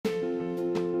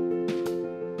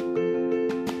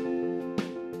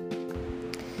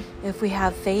If we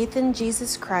have faith in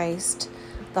Jesus Christ,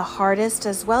 the hardest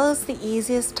as well as the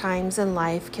easiest times in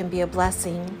life can be a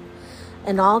blessing.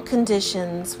 In all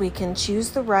conditions, we can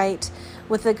choose the right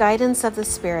with the guidance of the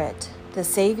Spirit. The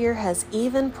Savior has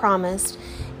even promised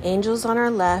angels on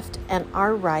our left and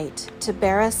our right to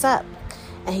bear us up,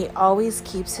 and He always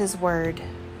keeps His word.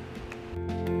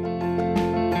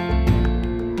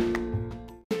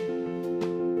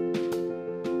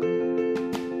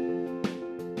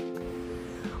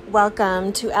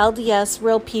 Welcome to LDS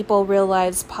Real People, Real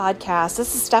Lives podcast.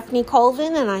 This is Stephanie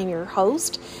Colvin, and I'm your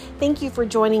host. Thank you for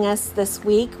joining us this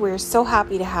week. We're so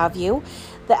happy to have you.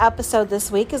 The episode this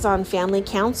week is on Family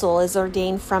Counsel is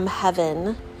Ordained from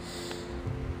Heaven.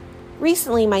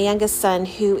 Recently, my youngest son,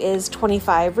 who is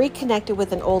 25, reconnected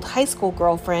with an old high school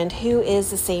girlfriend who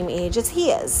is the same age as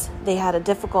he is. They had a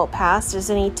difficult past, as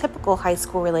any typical high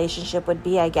school relationship would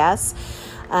be, I guess.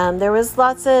 There was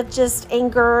lots of just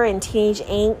anger and teenage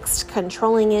angst,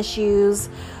 controlling issues,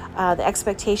 the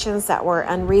expectations that were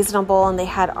unreasonable, and they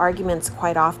had arguments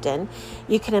quite often.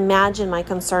 You can imagine my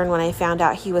concern when I found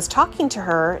out he was talking to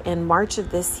her in March of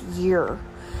this year.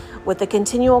 With the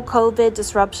continual COVID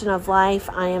disruption of life,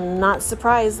 I am not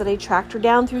surprised that I tracked her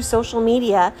down through social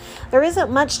media. There isn't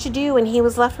much to do, and he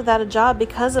was left without a job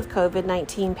because of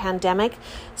COVID-19 pandemic,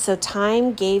 so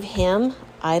time gave him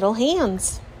idle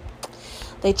hands.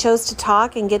 They chose to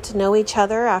talk and get to know each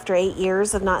other after 8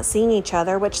 years of not seeing each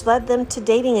other, which led them to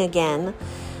dating again.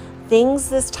 Things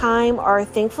this time are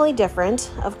thankfully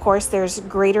different. Of course, there's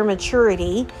greater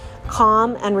maturity,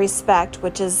 calm, and respect,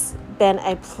 which has been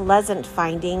a pleasant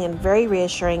finding and very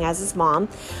reassuring as his mom.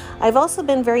 I've also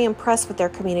been very impressed with their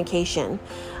communication.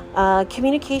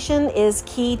 Communication is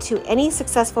key to any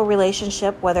successful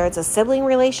relationship, whether it's a sibling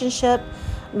relationship,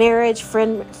 marriage,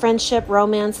 friendship,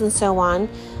 romance, and so on.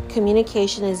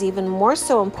 Communication is even more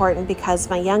so important because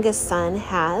my youngest son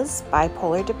has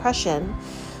bipolar depression.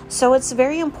 So it's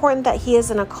very important that he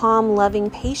is in a calm, loving,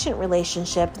 patient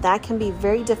relationship. That can be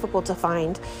very difficult to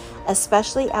find,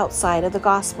 especially outside of the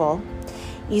gospel.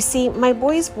 You see, my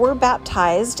boys were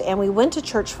baptized and we went to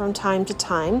church from time to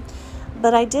time,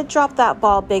 but I did drop that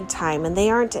ball big time, and they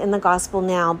aren't in the gospel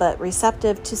now, but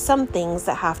receptive to some things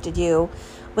that have to do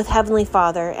with Heavenly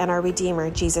Father and our Redeemer,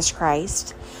 Jesus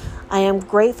Christ. I am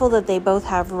grateful that they both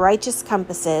have righteous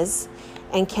compasses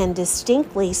and can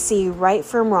distinctly see right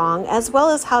from wrong, as well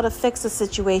as how to fix a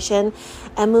situation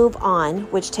and move on,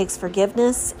 which takes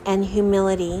forgiveness and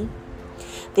humility.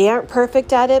 They aren't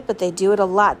perfect at it, but they do it a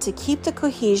lot to keep the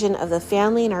cohesion of the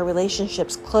family and our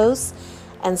relationships close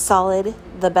and solid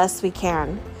the best we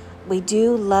can. We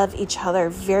do love each other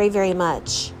very, very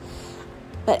much.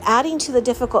 But adding to the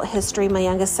difficult history my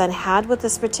youngest son had with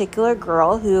this particular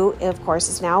girl, who, of course,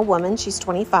 is now a woman, she's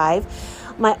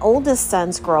 25, my oldest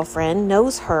son's girlfriend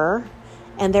knows her,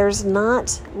 and there's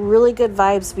not really good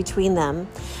vibes between them.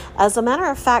 As a matter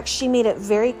of fact, she made it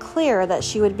very clear that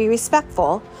she would be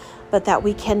respectful, but that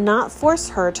we cannot force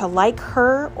her to like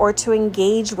her or to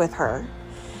engage with her.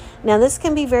 Now, this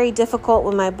can be very difficult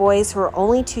when my boys, who are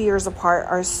only 2 years apart,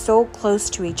 are so close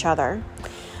to each other.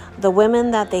 The women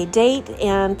that they date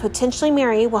and potentially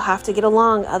marry will have to get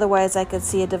along. Otherwise, I could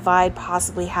see a divide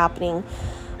possibly happening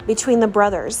between the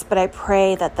brothers, but I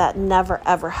pray that that never,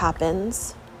 ever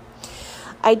happens.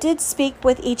 I did speak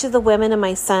with each of the women and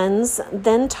my sons,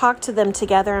 then talked to them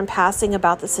together in passing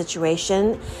about the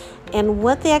situation and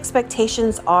what the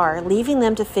expectations are, leaving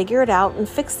them to figure it out and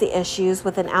fix the issues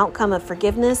with an outcome of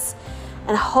forgiveness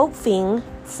and hoping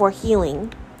for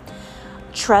healing.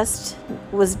 Trust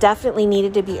was definitely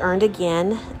needed to be earned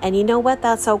again, and you know what?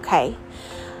 That's okay.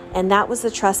 And that was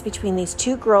the trust between these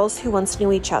two girls who once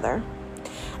knew each other.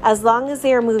 As long as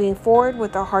they are moving forward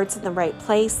with their hearts in the right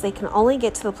place, they can only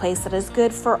get to the place that is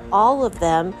good for all of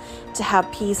them to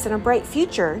have peace and a bright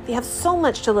future. They have so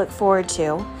much to look forward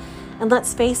to. And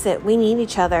let's face it, we need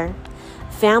each other.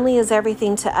 Family is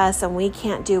everything to us, and we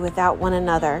can't do without one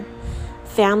another.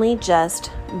 Family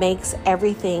just makes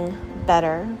everything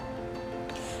better.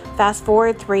 Fast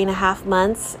forward 3.5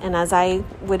 months, and as I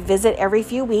would visit every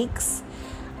few weeks,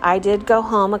 I did go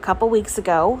home a couple weeks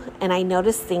ago, and I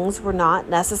noticed things were not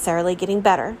necessarily getting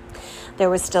better. There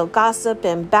was still gossip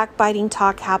and backbiting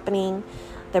talk happening.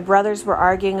 The brothers were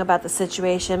arguing about the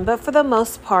situation, but for the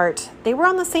most part, they were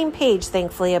on the same page,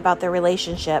 thankfully, about their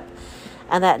relationship,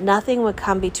 and that nothing would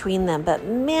come between them. But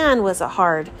man, was it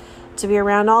hard to be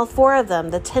around all four of them.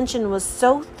 The tension was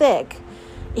so thick,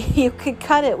 you could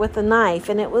cut it with a knife,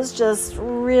 and it was just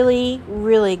really,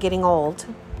 really getting old.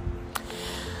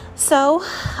 So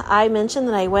I mentioned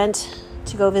that I went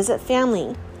to go visit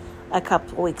family a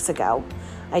couple weeks ago.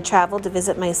 I traveled to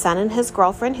visit my son and his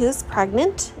girlfriend, who's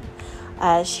pregnant.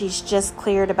 She's just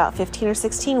cleared about 15 or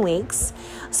 16 weeks.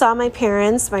 Saw my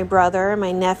parents, my brother, and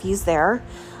my nephews there.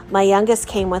 My youngest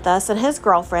came with us and his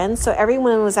girlfriend, so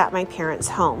everyone was at my parents'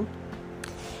 home.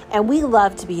 And we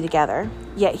loved to be together.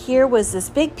 Yet here was this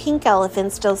big pink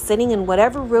elephant still sitting in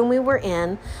whatever room we were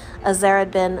in, as there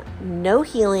had been no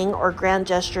healing or grand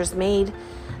gestures made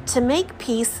to make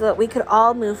peace so that we could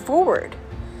all move forward.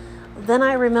 Then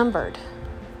I remembered.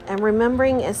 And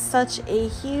remembering is such a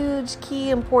huge, key,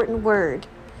 important word,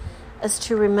 as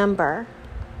to remember.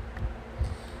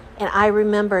 And I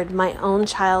remembered my own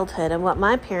childhood and what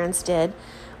my parents did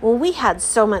when we had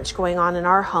so much going on in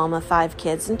our home of 5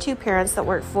 kids and 2 parents that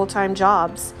worked full-time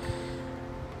jobs.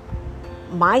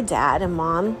 My dad and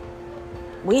mom,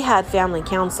 we had family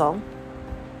council.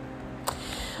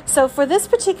 So for this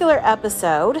particular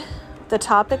episode, the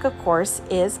topic, of course,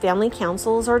 is family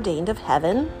council is ordained of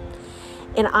heaven.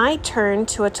 And I turned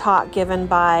to a talk given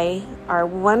by our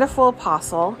wonderful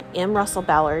apostle, M. Russell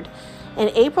Ballard. In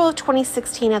April of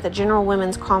 2016 at the General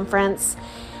Women's Conference,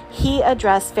 he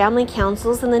addressed family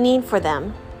councils and the need for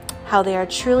them, how they are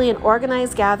truly an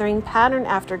organized gathering patterned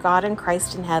after God and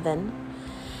Christ in heaven.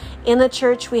 In the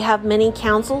church, we have many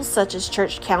councils, such as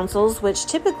church councils, which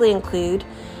typically include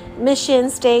mission,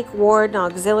 stake, ward, and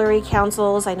auxiliary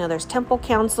councils. I know there's temple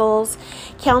councils.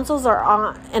 Councils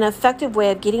are an effective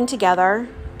way of getting together,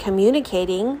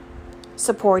 communicating,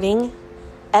 supporting,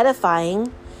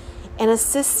 edifying, and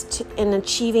assist in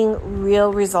achieving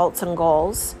real results and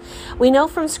goals. We know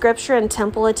from Scripture and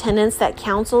temple attendance that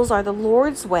councils are the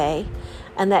Lord's way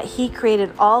and that He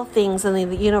created all things in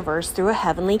the universe through a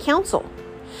heavenly council.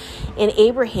 In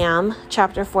Abraham,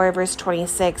 chapter 4, verse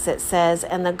 26, it says,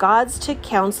 "And the gods took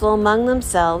counsel among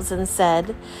themselves and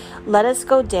said, Let us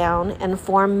go down and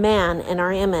form man in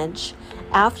our image,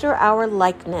 after our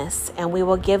likeness, and we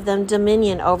will give them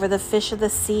dominion over the fish of the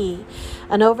sea,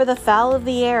 and over the fowl of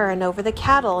the air, and over the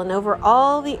cattle, and over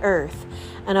all the earth,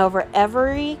 and over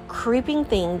every creeping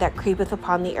thing that creepeth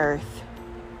upon the earth."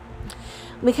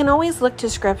 We can always look to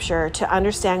Scripture to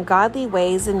understand godly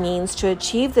ways and means to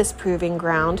achieve this proving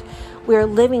ground we are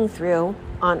living through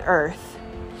on earth.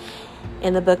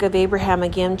 In the book of Abraham,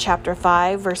 again, chapter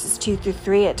 5, verses 2 through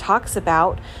 3, it talks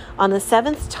about, "On the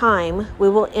 7th time we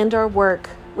will end our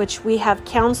work, which we have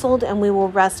counseled, and we will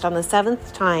rest on the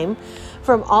 7th time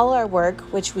from all our work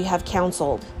which we have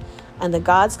counseled. And the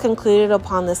gods concluded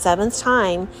upon the 7th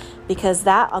time, because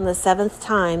that on the 7th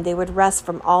time they would rest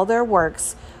from all their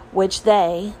works which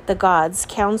they, the gods,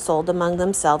 counseled among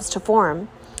themselves to form,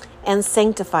 and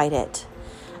sanctified it.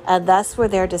 And thus were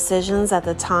their decisions at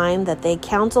the time that they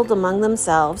counseled among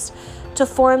themselves to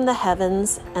form the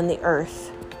heavens and the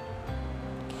earth."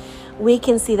 We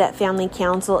can see that family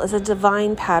council is a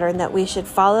divine pattern that we should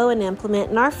follow and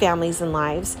implement in our families and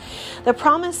lives. The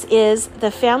promise is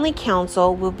the family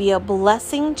council will be a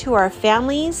blessing to our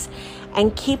families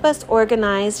and keep us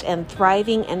organized and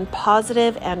thriving in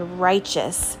positive and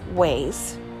righteous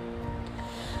ways.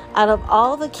 Out of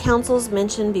all the councils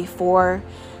mentioned before,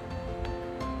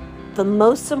 the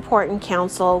most important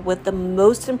council with the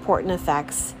most important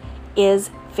effects is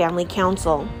family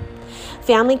council.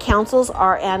 Family councils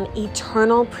are an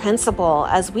eternal principle,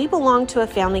 as we belong to a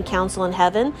family council in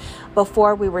heaven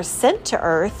before we were sent to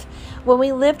earth, when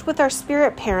we lived with our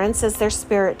spirit parents as their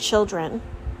spirit children.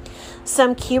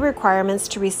 Some key requirements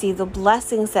to receive the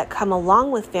blessings that come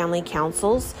along with family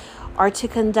councils are to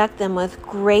conduct them with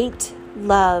great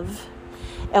love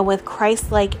and with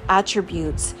Christ-like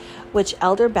attributes, which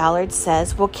Elder Ballard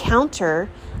says will counter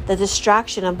the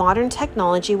distraction of modern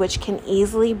technology, which can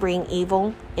easily bring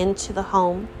evil into the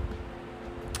home.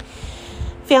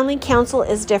 Family council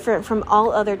is different from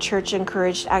all other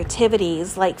church-encouraged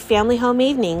activities like Family Home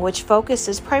Evening, which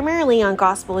focuses primarily on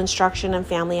gospel instruction and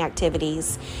family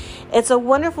activities. It's a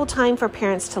wonderful time for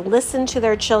parents to listen to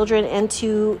their children and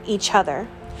to each other.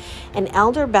 And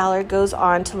Elder Ballard goes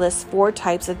on to list 4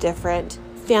 types of different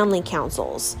family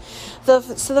councils. So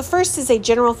the first is a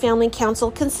general family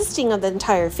council consisting of the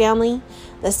entire family.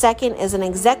 The second is an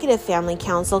executive family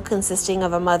council consisting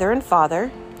of a mother and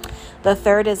father. The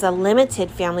third is a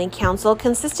limited family council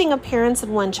consisting of parents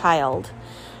and 1 child.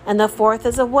 And the fourth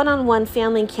is a one-on-one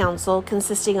family council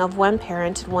consisting of 1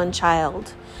 parent and 1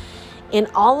 child. In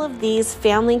all of these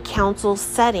family council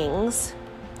settings,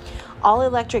 all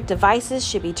electric devices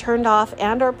should be turned off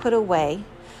and or put away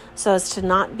so as to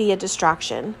not be a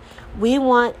distraction. We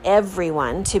want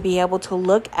everyone to be able to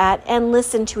look at and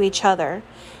listen to each other.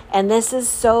 And this is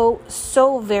so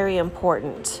very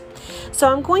important. So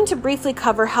I'm going to briefly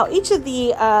cover how each of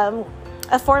the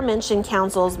aforementioned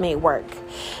councils may work.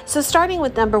 So starting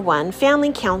with number 1,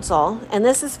 family council, and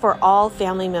this is for all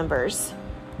family members.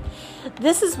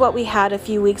 This is what we had a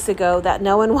few weeks ago that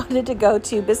no one wanted to go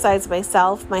to besides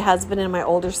myself, my husband, and my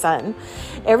older son.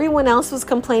 Everyone else was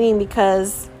complaining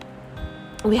because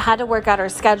we had to work out our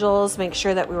schedules, make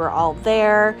sure that we were all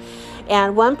there.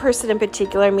 And one person in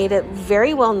particular made it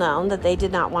very well known that they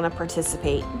did not want to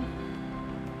participate.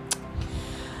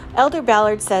 Elder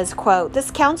Ballard says, quote,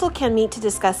 "This council can meet to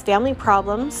discuss family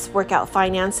problems, work out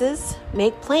finances,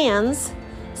 make plans,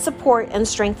 support and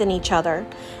strengthen each other,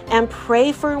 and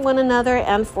pray for one another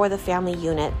and for the family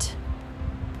unit.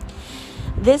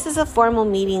 This is a formal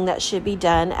meeting that should be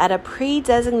done at a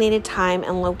pre-designated time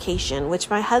and location, which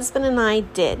my husband and I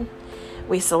did.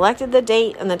 We selected the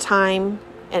date and the time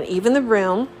and even the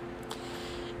room.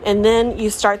 And then you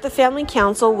start the family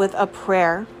council with a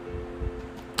prayer.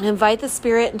 Invite the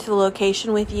Spirit into the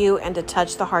location with you and to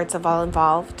touch the hearts of all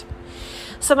involved."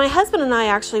 So my husband and I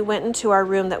actually went into our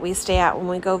room that we stay at when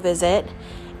we go visit,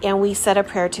 and we said a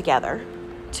prayer together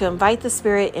to invite the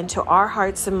Spirit into our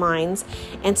hearts and minds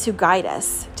and to guide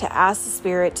us, to ask the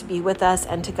Spirit to be with us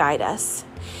and to guide us.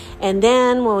 And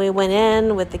then when we went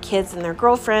in with the kids and their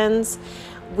girlfriends,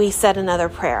 we said another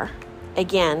prayer.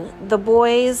 Again, the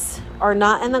boys are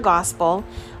not in the gospel,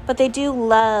 but they do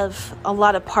love a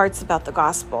lot of parts about the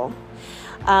gospel.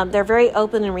 They're very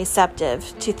open and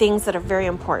receptive to things that are very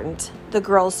important. The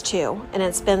girls too, and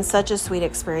it's been such a sweet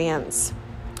experience.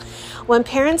 When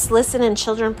parents listen and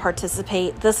children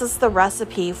participate, this is the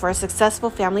recipe for a successful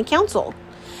family council.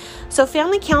 So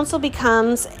family council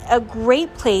becomes a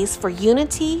great place for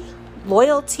unity,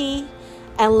 loyalty,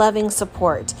 and loving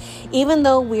support. Even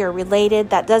though we are related,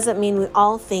 that doesn't mean we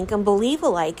all think and believe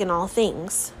alike in all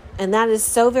things. And that is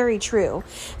so very true.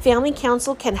 Family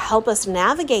council can help us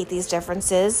navigate these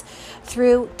differences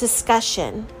through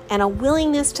discussion and a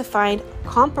willingness to find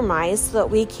compromise so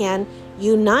that we can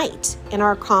unite in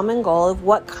our common goal of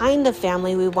what kind of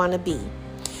family we want to be.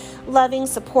 Loving,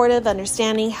 supportive,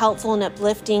 understanding, helpful, and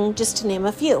uplifting, just to name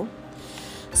a few.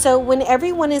 So when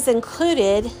everyone is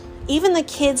included, even the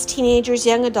kids, teenagers,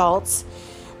 young adults,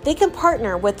 they can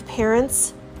partner with the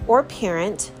parents or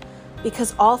parent,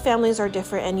 because all families are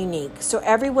different and unique. So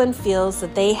everyone feels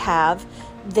that they have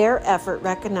their effort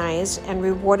recognized and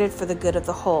rewarded for the good of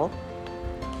the whole.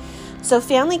 So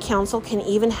family council can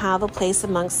even have a place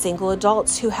amongst single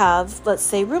adults who have, let's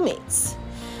say, roommates.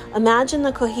 Imagine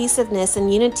the cohesiveness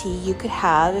and unity you could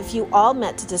have if you all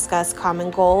met to discuss common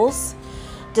goals,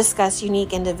 discuss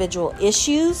unique individual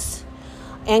issues,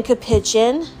 and could pitch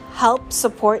in, help,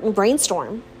 support, and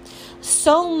brainstorm.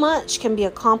 So much can be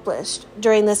accomplished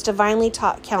during this divinely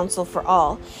taught counsel for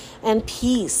all, and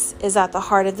peace is at the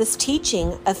heart of this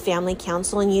teaching of family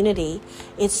counsel and unity.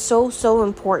 It's so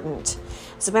important.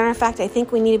 As a matter of fact, I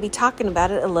think we need to be talking about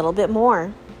it a little bit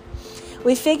more.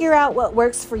 We figure out what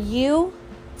works for you,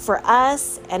 for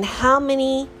us, and how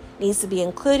many needs to be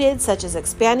included, such as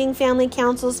expanding family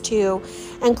councils to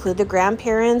include the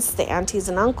grandparents, the aunties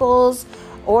and uncles,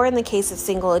 or in the case of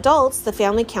single adults, the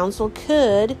family council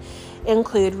could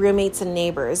include roommates and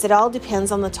neighbors. It all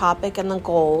depends on the topic and the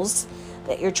goals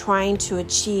that you're trying to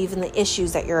achieve and the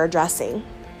issues that you're addressing.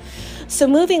 So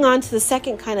moving on to the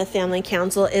second kind of family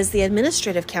council is the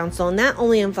administrative council, and that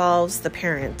only involves the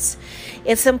parents.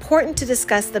 It's important to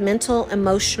discuss the mental,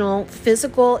 emotional,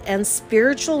 physical, and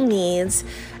spiritual needs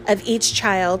of each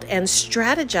child and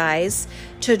strategize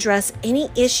to address any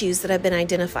issues that have been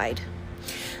identified.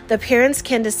 The parents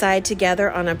can decide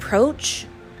together on approach,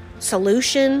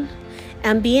 solution,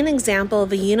 and be an example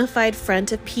of a unified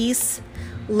front of peace,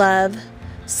 love,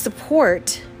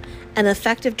 support, and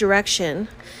effective direction.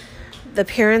 The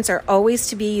parents are always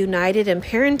to be united in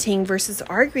parenting versus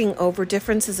arguing over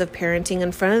differences of parenting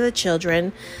in front of the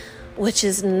children, which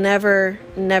is never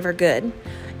good.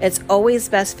 It's always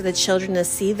best for the children to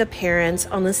see the parents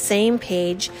on the same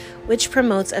page, which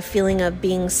promotes a feeling of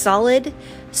being solid,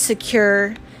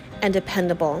 secure, and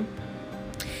dependable.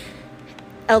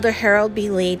 Elder Harold B.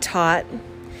 Lee taught,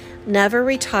 "Never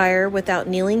retire without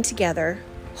kneeling together,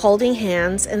 holding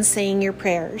hands, and saying your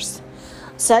prayers.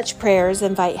 Such prayers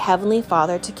invite Heavenly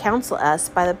Father to counsel us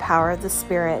by the power of the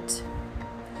Spirit."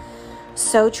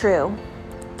 So true.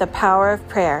 The power of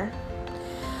prayer.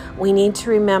 We need to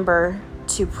remember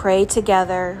to pray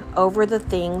together over the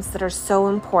things that are so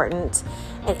important,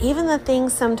 and even the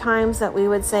things sometimes that we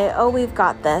would say, "Oh, we've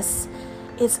got this."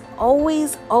 It's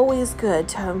always good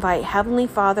to invite Heavenly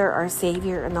Father, our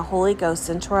Savior, and the Holy Ghost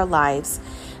into our lives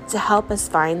to help us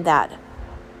find that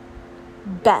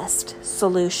best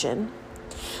solution.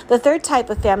 The third type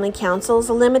of family council is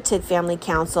a limited family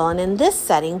council, and in this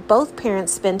setting, both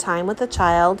parents spend time with the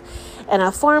child in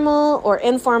a formal or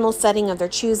informal setting of their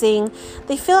choosing.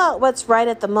 They fill out what's right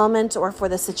at the moment or for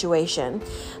the situation.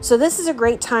 So this is a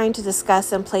great time to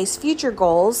discuss and place future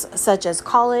goals such as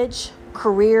college,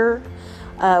 career,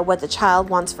 what the child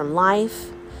wants from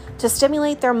life, to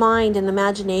stimulate their mind and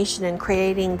imagination in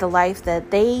creating the life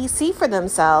that they see for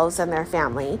themselves and their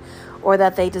family, or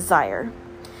that they desire.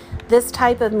 This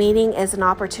type of meeting is an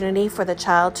opportunity for the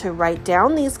child to write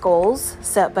down these goals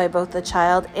set by both the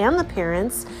child and the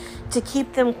parents to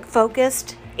keep them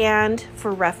focused and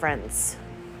for reference.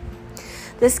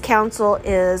 This council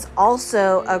is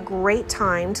also a great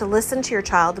time to listen to your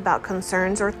child about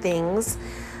concerns or things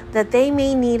that they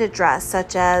may need addressed,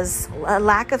 such as a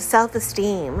lack of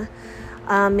self-esteem.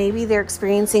 Maybe they're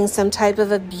experiencing some type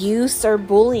of abuse or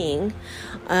bullying.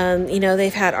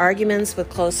 They've had arguments with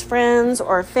close friends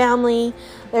or family.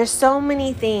 There's so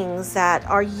many things that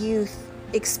our youth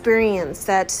experience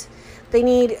that they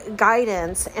need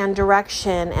guidance and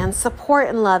direction and support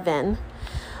and love in.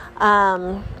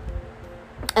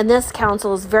 And this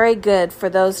counsel is very good for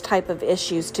those type of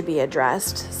issues to be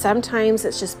addressed. Sometimes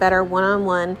it's just better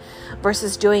one-on-one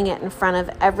versus doing it in front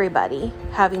of everybody,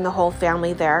 having the whole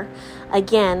family there.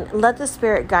 Again, let the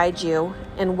Spirit guide you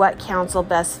in what counsel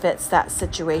best fits that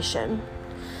situation.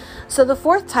 So the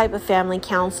fourth type of family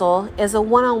counsel is a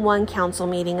one-on-one counsel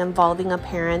meeting involving a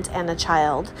parent and a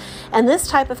child. And this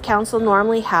type of counsel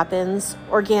normally happens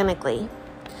organically.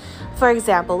 For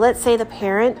example, let's say the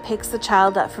parent picks the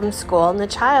child up from school and the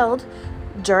child,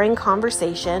 during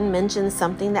conversation, mentions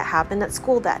something that happened at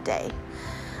school that day.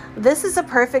 This is a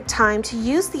perfect time to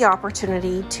use the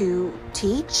opportunity to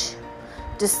teach,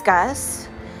 discuss,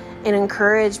 and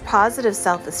encourage positive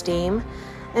self-esteem,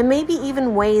 and maybe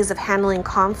even ways of handling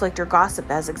conflict or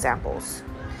gossip as examples.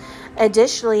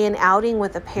 Additionally, an outing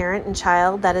with a parent and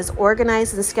child that is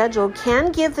organized and scheduled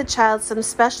can give the child some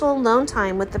special alone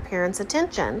time with the parent's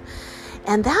attention.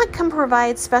 And that can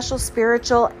provide special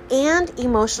spiritual and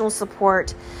emotional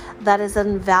support that is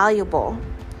invaluable.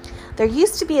 There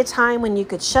used to be a time when you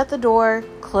could shut the door,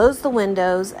 close the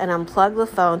windows, and unplug the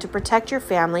phone to protect your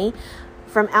family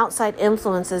from outside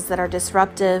influences that are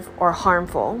disruptive or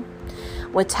harmful.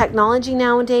 With technology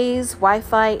nowadays,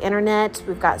 Wi-Fi, internet,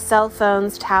 we've got cell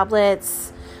phones,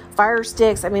 tablets, Fire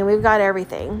sticks. We've got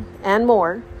everything and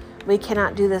more. We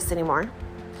cannot do this anymore.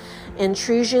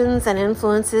 Intrusions and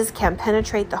influences can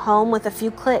penetrate the home with a few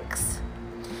clicks.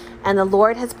 And the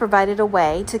Lord has provided a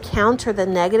way to counter the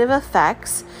negative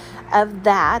effects of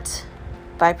that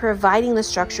by providing the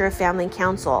structure of family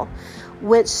counsel,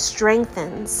 which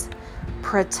strengthens,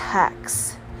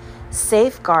 protects,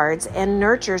 safeguards, and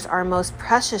nurtures our most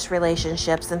precious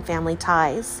relationships and family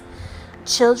ties.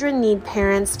 Children need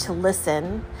parents to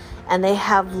listen, and they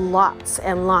have lots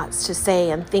and lots to say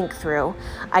and think through,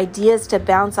 ideas to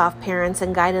bounce off parents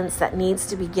and guidance that needs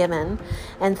to be given.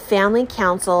 And family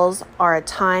councils are a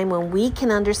time when we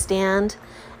can understand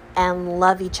and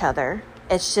love each other.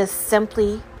 It's just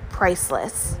simply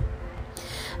priceless.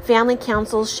 Family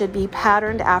councils should be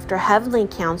patterned after heavenly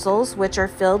councils, which are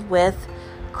filled with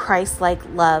Christ-like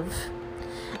love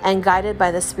and guided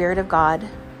by the Spirit of God,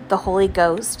 the Holy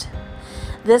Ghost.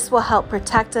 This will help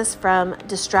protect us from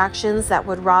distractions that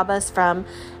would rob us from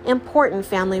important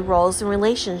family roles and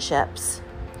relationships.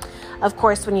 Of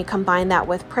course, when you combine that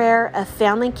with prayer, a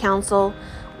family council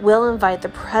will invite the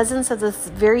presence of this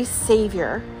very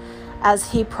Savior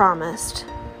as He promised.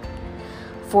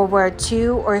 For where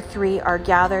 2 or 3 are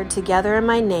gathered together in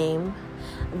my name,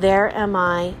 there am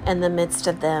I in the midst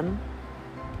of them.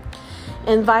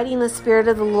 Inviting the Spirit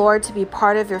of the Lord to be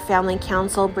part of your family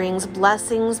council brings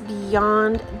blessings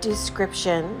beyond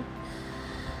description.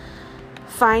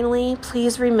 Finally,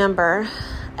 please remember,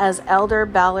 as Elder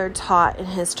Ballard taught in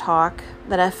his talk,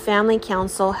 that a family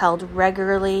council held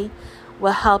regularly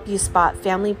will help you spot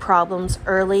family problems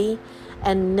early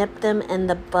and nip them in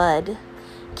the bud.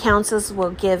 Councils will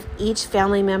give each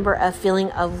family member a feeling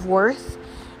of worth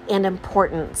and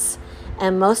importance.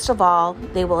 And most of all,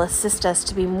 they will assist us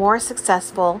to be more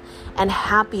successful and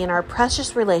happy in our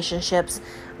precious relationships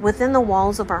within the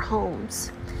walls of our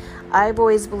homes. I've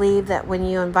always believed that when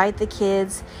you invite the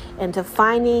kids into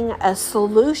finding a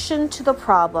solution to the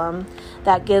problem,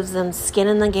 that gives them skin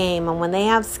in the game. And when they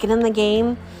have skin in the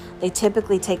game, they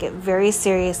typically take it very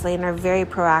seriously and are very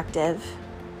proactive.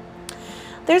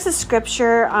 There's a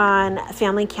scripture on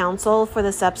family council for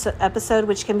this episode,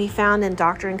 which can be found in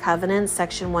Doctrine and Covenants,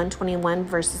 section 121,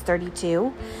 verses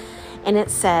 32. And it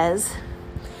says,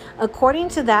 according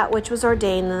to that which was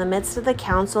ordained in the midst of the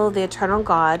counsel of the eternal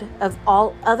God of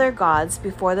all other gods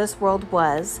before this world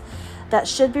was, that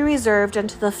should be reserved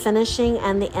unto the finishing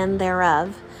and the end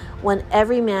thereof, when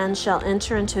every man shall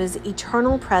enter into his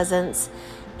eternal presence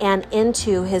and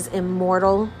into his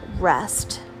immortal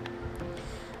rest.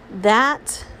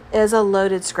 That is a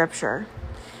loaded scripture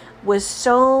with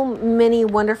so many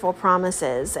wonderful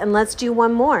promises. And let's do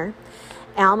one more.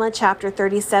 Alma chapter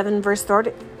 37, verse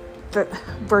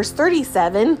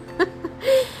 37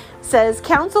 says,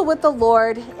 counsel with the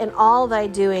Lord in all thy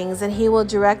doings, and he will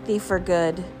direct thee for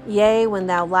good. Yea, when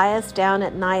thou liest down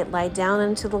at night, lie down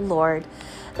unto the Lord,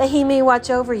 that he may watch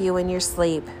over you in your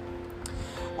sleep.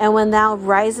 And when thou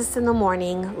risest in the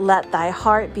morning, let thy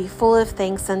heart be full of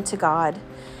thanks unto God.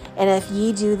 And if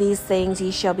ye do these things,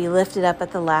 ye shall be lifted up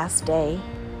at the last day.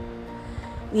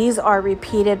 These are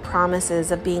repeated promises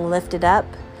of being lifted up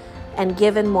and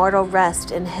given mortal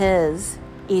rest in his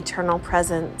eternal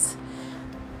presence.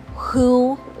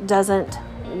 Who doesn't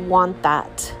want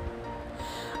that?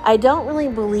 I don't really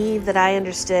believe that I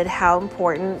understood how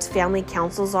important family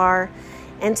councils are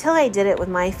until I did it with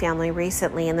my family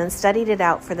recently and then studied it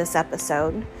out for this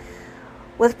episode.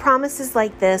 With promises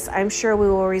like this, I'm sure we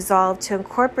will resolve to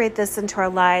incorporate this into our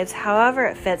lives however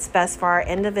it fits best for our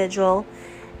individual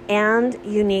and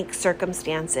unique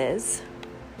circumstances.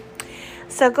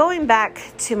 So going back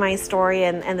to my story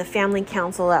and the family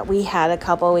council that we had a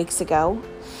couple of weeks ago,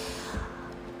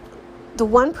 the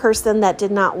one person that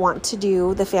did not want to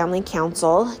do the family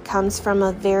council comes from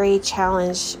a very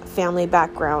challenged family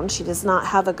background. She does not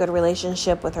have a good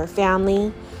relationship with her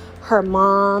family, her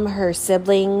mom, her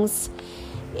siblings,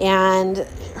 and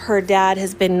her dad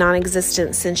has been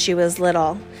non-existent since she was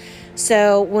little.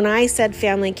 So when I said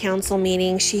family council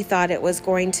meeting, she thought it was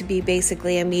going to be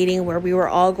basically a meeting where we were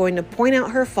all going to point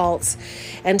out her faults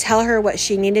and tell her what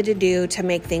she needed to do to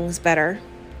make things better.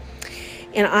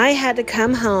 And I had to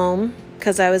come home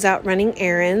because I was out running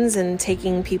errands and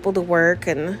taking people to work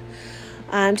and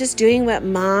just doing what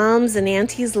moms and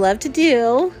aunties love to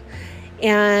do,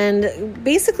 and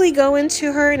basically go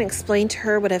into her and explain to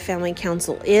her what a family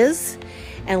council is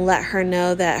and let her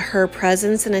know that her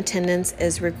presence and attendance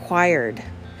is required.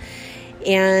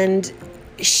 And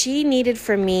she needed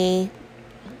from me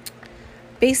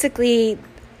basically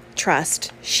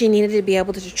trust. She needed to be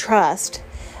able to trust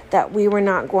that we were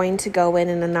not going to go in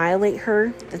and annihilate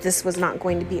her, that this was not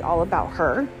going to be all about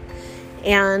her,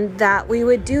 and that we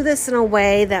would do this in a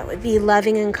way that would be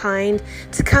loving and kind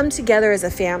to come together as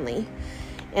a family.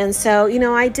 And so,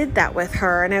 I did that with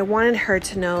her, and I wanted her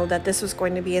to know that this was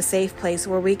going to be a safe place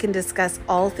where we can discuss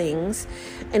all things,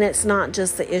 and it's not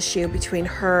just the issue between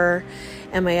her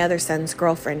and my other son's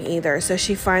girlfriend either. So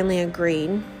she finally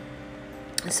agreed.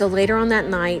 So later on that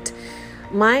night,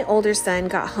 my older son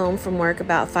got home from work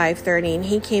about 5:30, and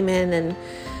he came in and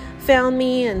found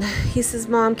me, and he says,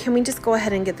 Mom, can we just go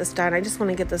ahead and get this done? I just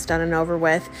want to get this done and over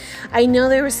with. I know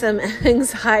there was some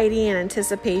anxiety and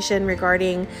anticipation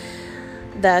regarding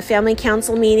the family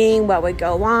council meeting, what would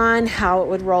go on, how it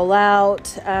would roll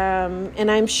out, and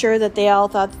I'm sure that they all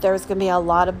thought that there was going to be a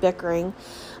lot of bickering.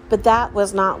 But that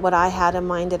was not what I had in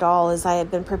mind at all, as I had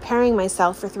been preparing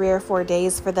myself for 3 or 4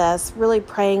 days for this, really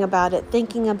praying about it,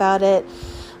 thinking about it,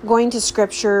 going to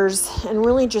scriptures, and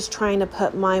really just trying to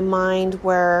put my mind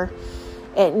where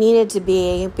it needed to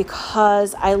be,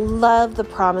 because I love the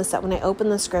promise that when I open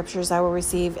the scriptures, I will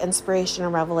receive inspiration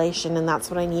and revelation, and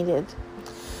that's what I needed.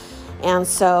 And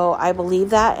so I believe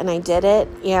that, and I did it.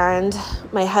 And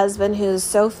my husband, who's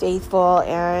so faithful,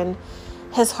 and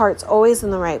his heart's always in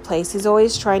the right place, he's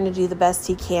always trying to do the best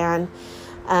he can.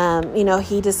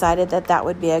 He decided that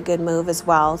would be a good move as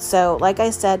well. So like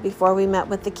I said, before we met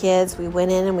with the kids, we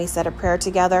went in and we said a prayer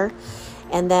together.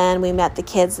 And then we met the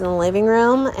kids in the living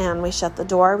room, and we shut the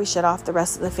door. We shut off the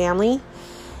rest of the family.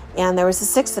 And there was the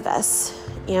 6 of us.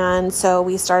 And so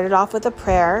we started off with a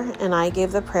prayer, and I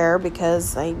gave the prayer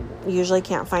because I usually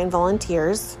can't find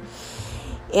volunteers.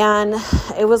 And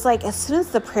it was like, as soon as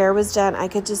the prayer was done, I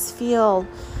could just feel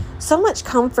so much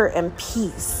comfort and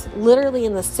peace, literally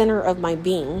in the center of my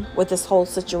being with this whole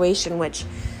situation, which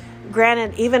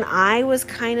granted, even I was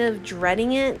kind of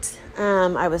dreading it.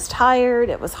 I was tired.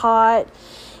 It was hot.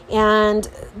 And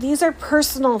these are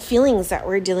personal feelings that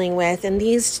we're dealing with. And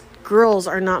these girls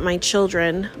are not my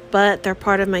children, but they're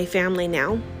part of my family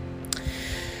now.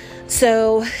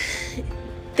 So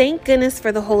thank goodness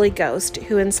for the Holy Ghost,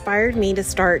 who inspired me to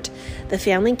start the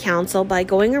family council by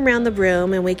going around the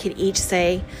room, and we could each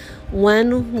say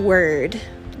one word,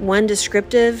 one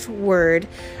descriptive word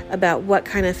about what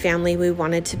kind of family we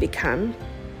wanted to become.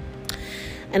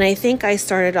 And I think I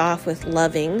started off with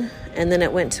loving, And then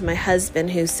it went to my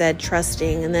husband, who said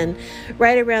trusting. And then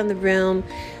right around the room,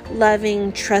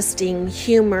 loving, trusting,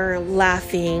 humor,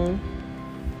 laughing,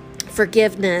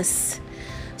 forgiveness,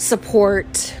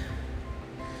 support.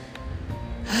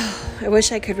 I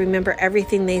wish I could remember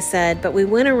everything they said, but we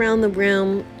went around the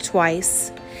room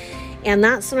twice. And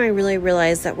that's when I really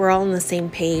realized that we're all on the same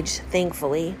page,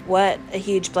 thankfully. What a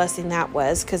huge blessing that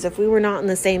was, because if we were not on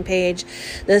the same page,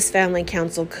 this family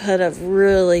council could have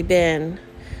really been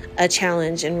a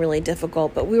challenge and really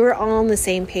difficult. But we were all on the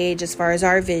same page as far as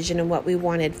our vision and what we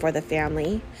wanted for the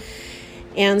family.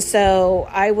 And so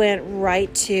I went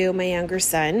right to my younger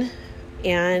son.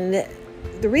 And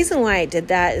the reason why I did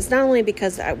that is not only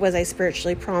because I was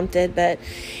spiritually prompted, but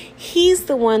he's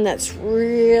the one that's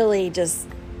really just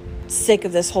sick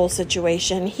of this whole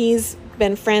situation. He's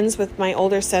been friends with my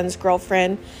older son's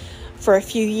girlfriend for a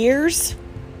few years,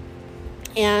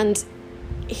 and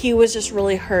he was just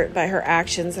really hurt by her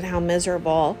actions and how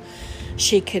miserable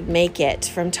she could make it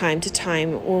from time to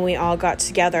time when we all got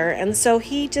together. And so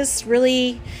he just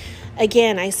really,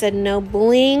 again, I said no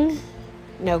bullying,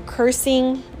 no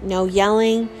cursing, no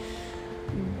yelling,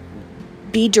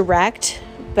 be direct,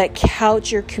 but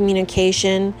couch your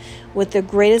communication with the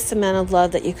greatest amount of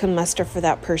love that you can muster for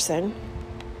that person.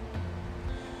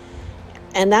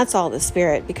 And that's all the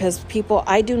Spirit, because people,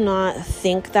 I do not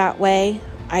think that way.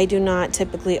 I do not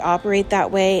typically operate that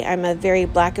way. I'm a very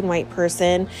black and white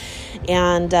person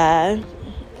and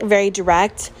very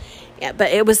direct. Yeah,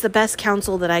 but it was the best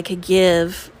counsel that I could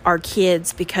give our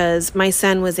kids, because my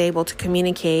son was able to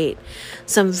communicate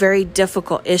some very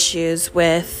difficult issues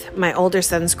with my older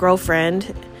son's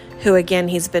girlfriend, who, again,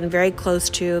 he's been very close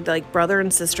to, like brother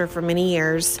and sister for many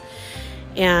years,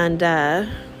 and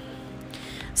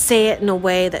say it in a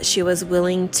way that she was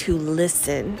willing to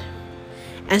listen.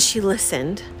 And she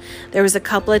listened. There was a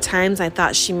couple of times I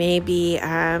thought she may be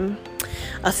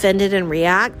offended and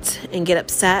react and get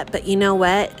upset, but you know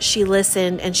what? She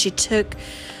listened, and she took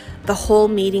the whole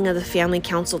meeting of the family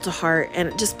council to heart,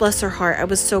 and just bless her heart. I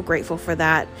was so grateful for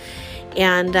that.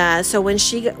 And so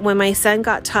when my son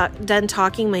got done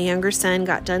talking, my younger son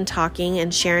got done talking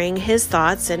and sharing his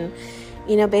thoughts and,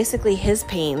 basically his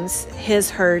pains, his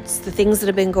hurts, the things that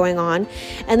have been going on,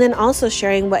 and then also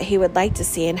sharing what he would like to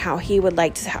see and how he would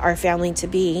like our family to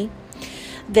be.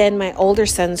 Then my older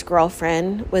son's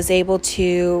girlfriend was able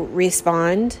to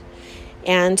respond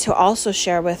and to also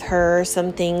share with her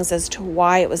some things as to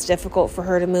why it was difficult for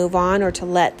her to move on or to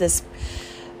let this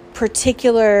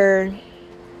particular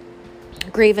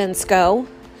grievance go,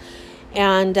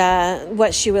 and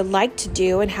what she would like to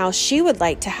do and how she would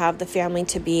like to have the family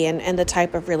to be and the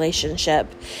type of relationship.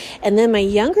 And then my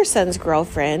younger son's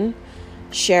girlfriend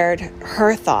shared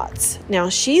her thoughts. Now,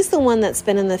 she's the one that's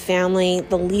been in the family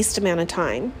the least amount of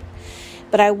time,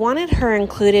 but I wanted her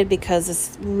included because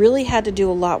this really had to do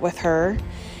a lot with her,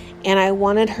 and I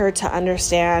wanted her to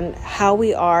understand how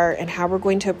we are and how we're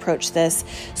going to approach this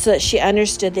so that she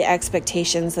understood the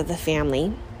expectations of the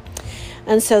family.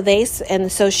 And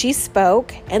so she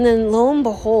spoke, and then lo and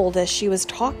behold, as she was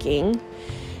talking,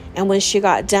 and when she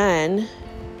got done,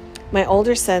 my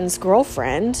older son's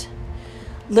girlfriend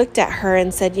looked at her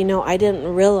and said, I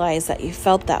didn't realize that you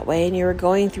felt that way and you were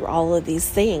going through all of these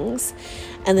things.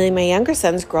 And then my younger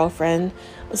son's girlfriend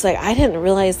was like, I didn't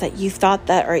realize that you thought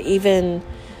that or even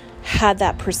had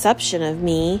that perception of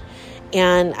me.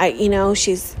 And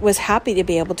she was happy to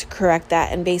be able to correct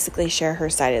that and basically share her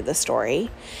side of the story.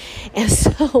 And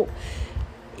so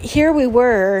here we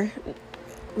were,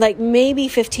 like maybe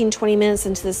 15, 20 minutes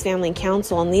into this family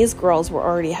council, and these girls were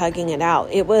already hugging it out.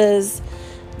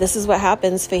 This is what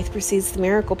happens. Faith precedes the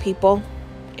miracle, people.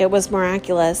 It was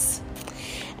miraculous.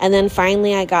 And then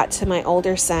finally I got to my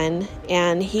older son,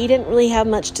 and he didn't really have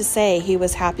much to say. He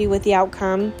was happy with the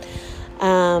outcome.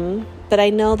 But I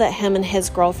know that him and his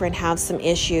girlfriend have some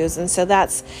issues. And so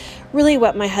that's really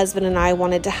what my husband and I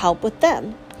wanted to help with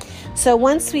them. So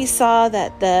once we saw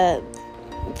that the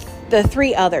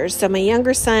three others, so my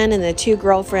younger son and the two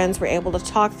girlfriends, were able to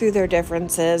talk through their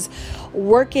differences,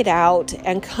 work it out,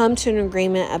 and come to an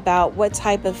agreement about what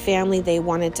type of family they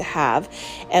wanted to have,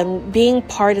 and being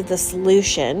part of the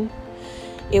solution,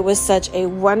 it was such a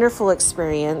wonderful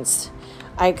experience.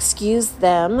 I excused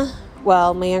them.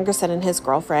 Well, my younger son and his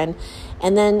girlfriend.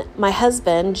 And then my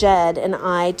husband, Jed, and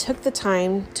I took the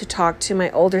time to talk to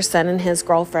my older son and his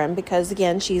girlfriend because,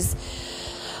 again, she's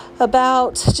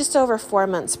about just over 4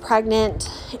 months pregnant,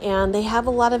 and they have a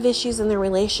lot of issues in their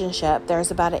relationship. There's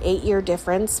about an 8-year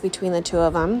difference between the two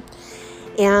of them,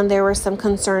 and there were some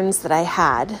concerns that I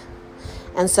had.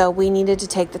 And so we needed to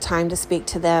take the time to speak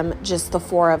to them, just the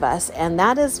four of us, and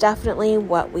that is definitely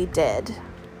what we did.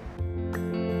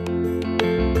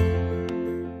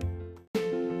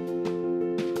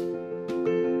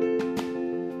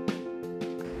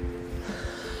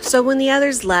 So when the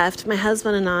others left, my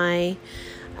husband and I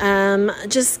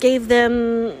just gave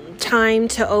them time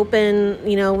to open,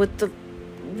 with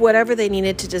whatever they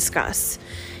needed to discuss.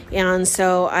 And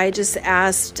so I just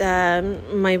asked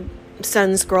my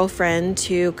son's girlfriend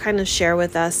to kind of share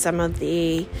with us some of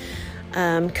the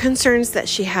concerns that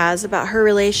she has about her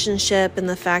relationship and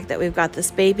the fact that we've got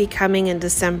this baby coming in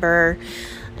December,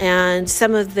 and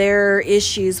some of their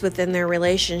issues within their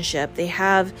relationship. They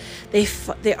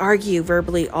argue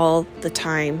verbally all the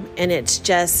time, and it's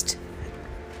just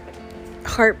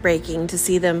heartbreaking to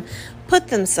see them put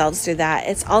themselves through that.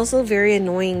 It's also very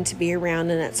annoying to be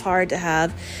around, and it's hard to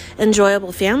have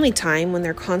enjoyable family time when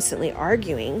they're constantly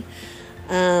arguing.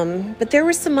 But there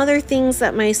were some other things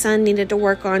that my son needed to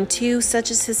work on too, such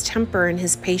as his temper and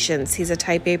his patience. He's a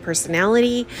type A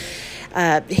personality.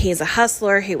 He's a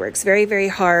hustler. He works very, very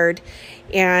hard.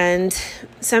 And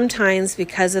sometimes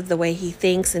because of the way he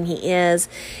thinks and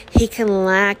he can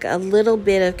lack a little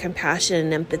bit of compassion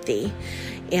and empathy.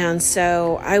 And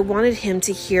so I wanted him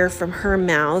to hear from her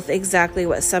mouth exactly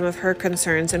what some of her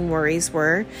concerns and worries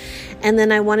were. And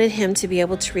then I wanted him to be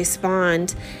able to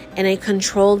respond in a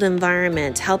controlled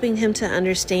environment, helping him to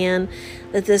understand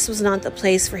that this was not the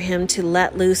place for him to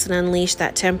let loose and unleash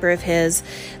that temper of his.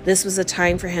 This was a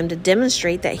time for him to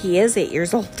demonstrate that he is 8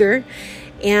 years older,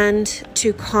 and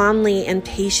to calmly and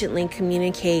patiently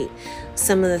communicate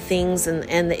some of the things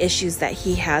and the issues that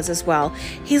he has as well.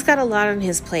 He's got a lot on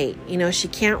his plate. She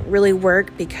can't really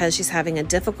work because she's having a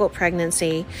difficult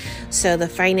pregnancy. So the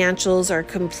financials are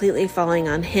completely falling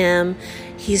on him.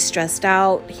 He's stressed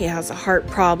out. He has a heart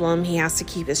problem. He has to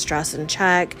keep his stress in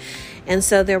check. And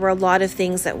so there were a lot of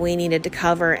things that we needed to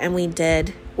cover, and we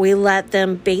did. We let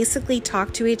them basically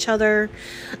talk to each other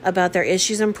about their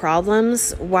issues and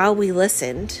problems while we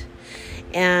listened.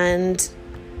 And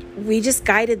we just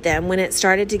guided them. When it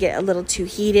started to get a little too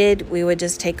heated, we would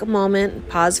just take a moment,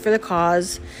 pause for the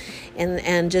cause,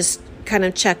 and just kind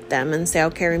of check them and say,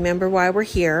 okay, remember why we're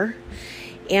here.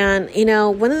 And,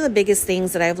 one of the biggest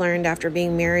things that I've learned after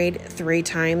being married 3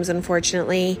 times,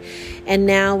 unfortunately, and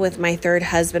now with my third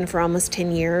husband for almost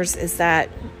 10 years, is that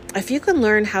if you can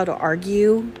learn how to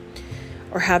argue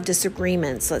or have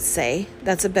disagreements, let's say,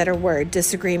 that's a better word,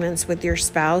 disagreements with your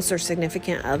spouse or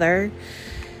significant other,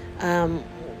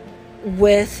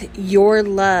 with your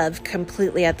love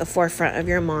completely at the forefront of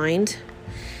your mind,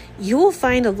 you will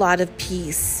find a lot of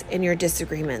peace in your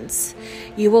disagreements.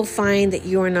 You will find that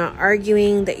you are not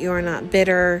arguing, that you are not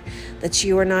bitter, that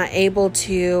you are not able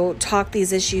to talk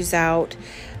these issues out,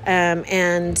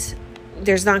 and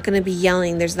there's not going to be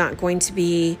yelling. There's not going to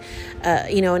be,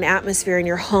 an atmosphere in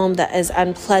your home that is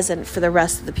unpleasant for the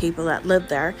rest of the people that live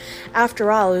there.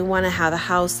 After all, we want to have a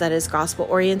house that is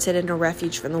gospel-oriented and a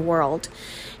refuge from the world.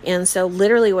 And so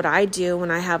literally what I do when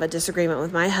I have a disagreement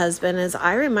with my husband is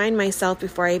I remind myself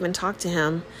before I even talk to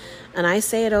him, and I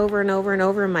say it over and over and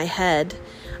over in my head,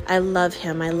 I love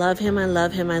him, I love him, I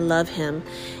love him, I love him,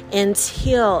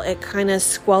 until it kind of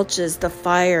squelches the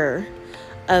fire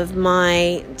of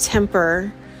my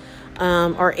temper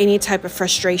or any type of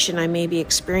frustration I may be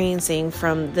experiencing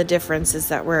from the differences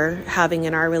that we're having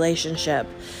in our relationship.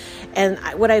 And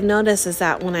what I've noticed is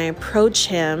that when I approach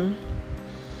him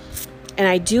and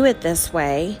I do it this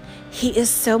way, he is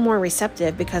so more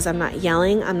receptive because I'm not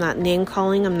yelling, I'm not name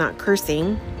calling, I'm not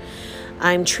cursing.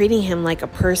 I'm treating him like a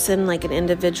person, like an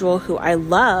individual who I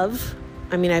love.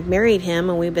 I mean, I've married him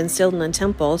and we've been sealed in the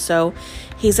temple, so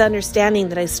he's understanding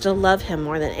that I still love him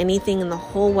more than anything in the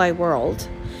whole wide world,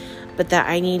 but that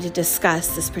I need to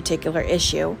discuss this particular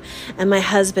issue. And my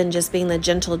husband, just being the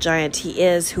gentle giant he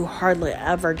is, who hardly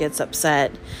ever gets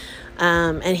upset,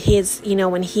 and he's,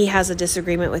 when he has a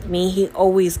disagreement with me, he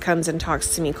always comes and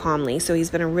talks to me calmly. So he's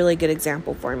been a really good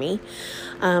example for me.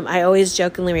 I always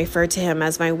jokingly refer to him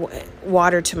as my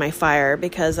water to my fire,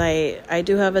 because I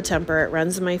do have a temper. It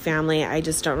runs in my family. I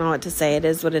just don't know what to say. It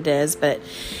is what it is. But,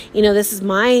 this is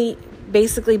my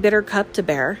basically bitter cup to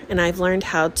bear. And I've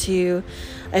had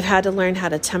to learn how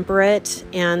to temper it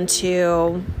and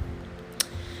to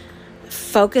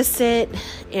focus it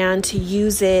and to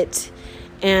use it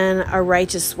in a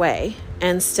righteous way,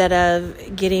 instead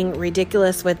of getting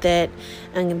ridiculous with it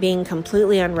and being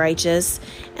completely unrighteous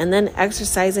and then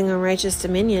exercising unrighteous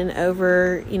dominion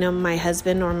over, my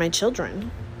husband or my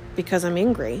children because I'm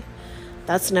angry.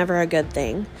 That's never a good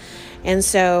thing. And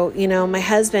so, my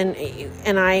husband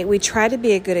and we try to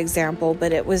be a good example,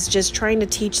 but it was just trying to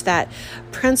teach that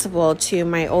principle to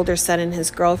my older son and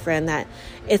his girlfriend, that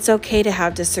it's okay to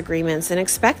have disagreements and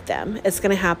expect them. It's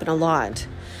going to happen a lot.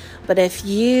 But if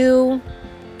you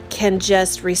can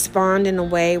just respond in a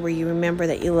way where you remember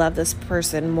that you love this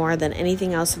person more than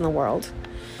anything else in the world,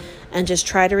 And just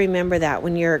try to remember that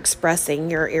when you're expressing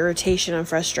your irritation and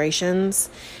frustrations,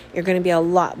 you're going to be a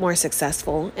lot more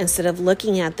successful instead of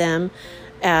looking at them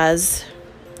as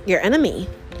your enemy.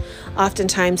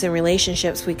 Oftentimes in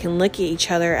relationships, we can look at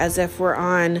each other as if we're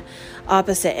on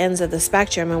opposite ends of the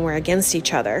spectrum and we're against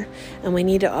each other. And we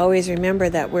need to always remember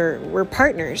that we're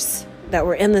partners, that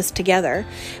we're in this together.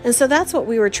 And so that's what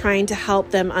we were trying to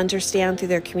help them understand through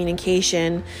their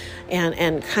communication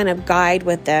and kind of guide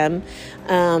with them.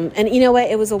 And you know what?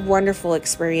 It was a wonderful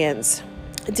experience.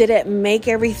 Did it make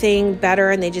everything better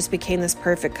and they just became this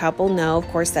perfect couple? No, of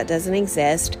course that doesn't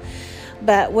exist.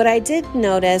 But what I did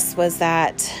notice was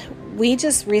that we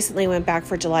just recently went back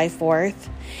for July 4th,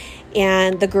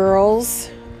 and the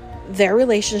girls, their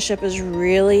relationship is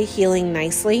really healing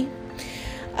nicely.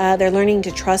 They're learning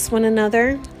to trust one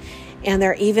another, and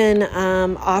they're even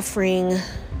offering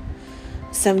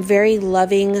some very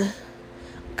loving,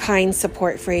 kind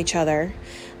support for each other.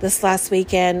 This last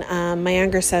weekend, my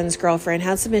younger son's girlfriend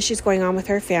had some issues going on with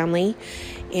her family,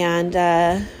 and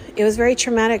it was very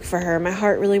traumatic for her. My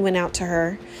heart really went out to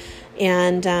her.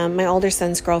 And my older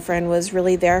son's girlfriend was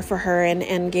really there for her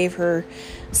and gave her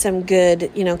some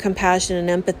good, compassion and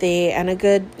empathy and a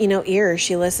good, ear.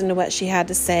 She listened to what she had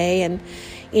to say. And,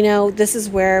 this is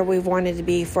where we've wanted to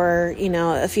be for,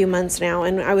 a few months now.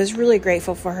 And I was really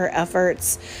grateful for her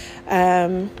efforts.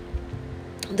 The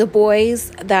boys,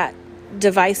 that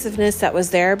divisiveness that was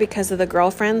there because of the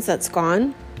girlfriends, that's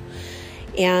gone.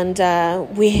 And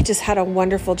we just had a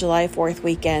wonderful July 4th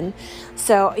weekend.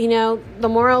 So, the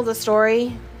moral of the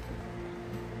story,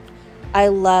 I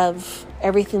love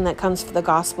everything that comes from the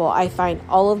gospel. I find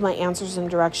all of my answers and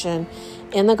direction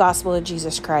in the gospel of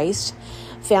Jesus Christ.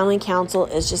 Family council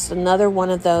is just another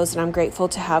one of those, and I'm grateful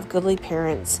to have goodly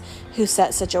parents who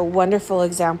set such a wonderful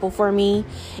example for me,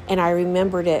 and I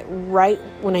remembered it right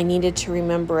when I needed to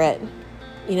remember it.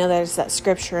 There's that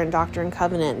scripture in Doctrine and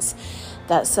Covenants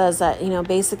that says that,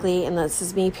 basically, and this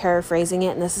is me paraphrasing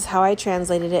it, and this is how I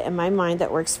translated it in my mind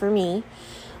that works for me.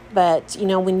 But,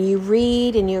 when you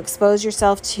read and you expose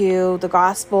yourself to the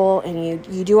gospel and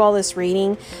you do all this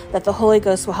reading, that the Holy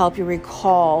Ghost will help you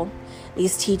recall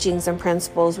these teachings and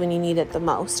principles when you need it the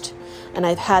most. And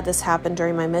I've had this happen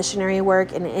during my missionary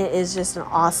work, and it is just an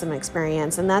awesome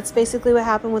experience. And that's basically what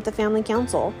happened with the family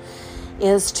council,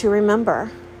 is to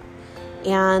remember.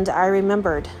 And I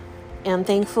remembered. And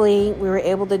thankfully, we were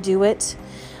able to do it.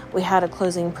 We had a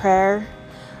closing prayer.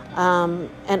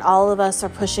 And all of us are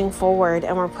pushing forward,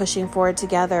 and we're pushing forward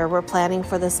together. We're planning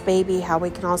for this baby, how we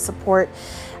can all support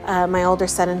my older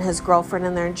son and his girlfriend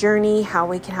in their journey, how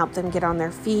we can help them get on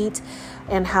their feet,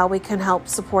 and how we can help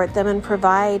support them and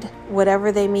provide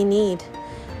whatever they may need.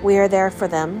 We are there for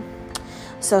them.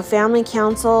 So family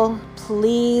council,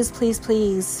 please, please,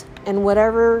 please, and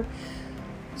whatever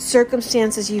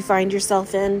circumstances you find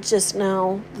yourself in, just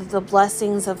know the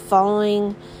blessings of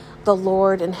following the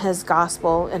Lord and His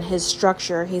gospel and His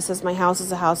structure. He says, my house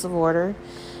is a house of order.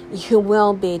 You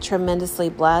will be tremendously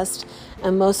blessed.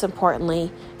 And most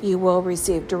importantly, you will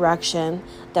receive direction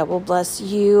that will bless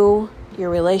you, your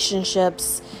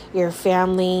relationships, your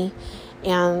family,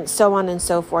 and so on and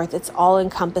so forth. It's all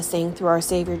encompassing through our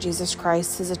Savior Jesus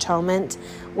Christ, His atonement,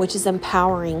 which is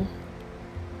empowering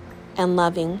and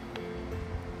loving.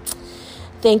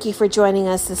 Thank you for joining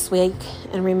us this week,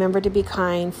 and remember to be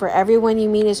kind, for everyone you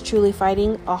meet is truly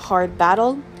fighting a hard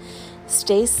battle.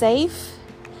 Stay safe,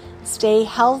 stay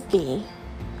healthy,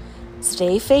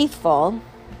 stay faithful,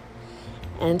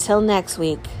 and until next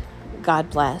week, God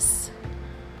bless.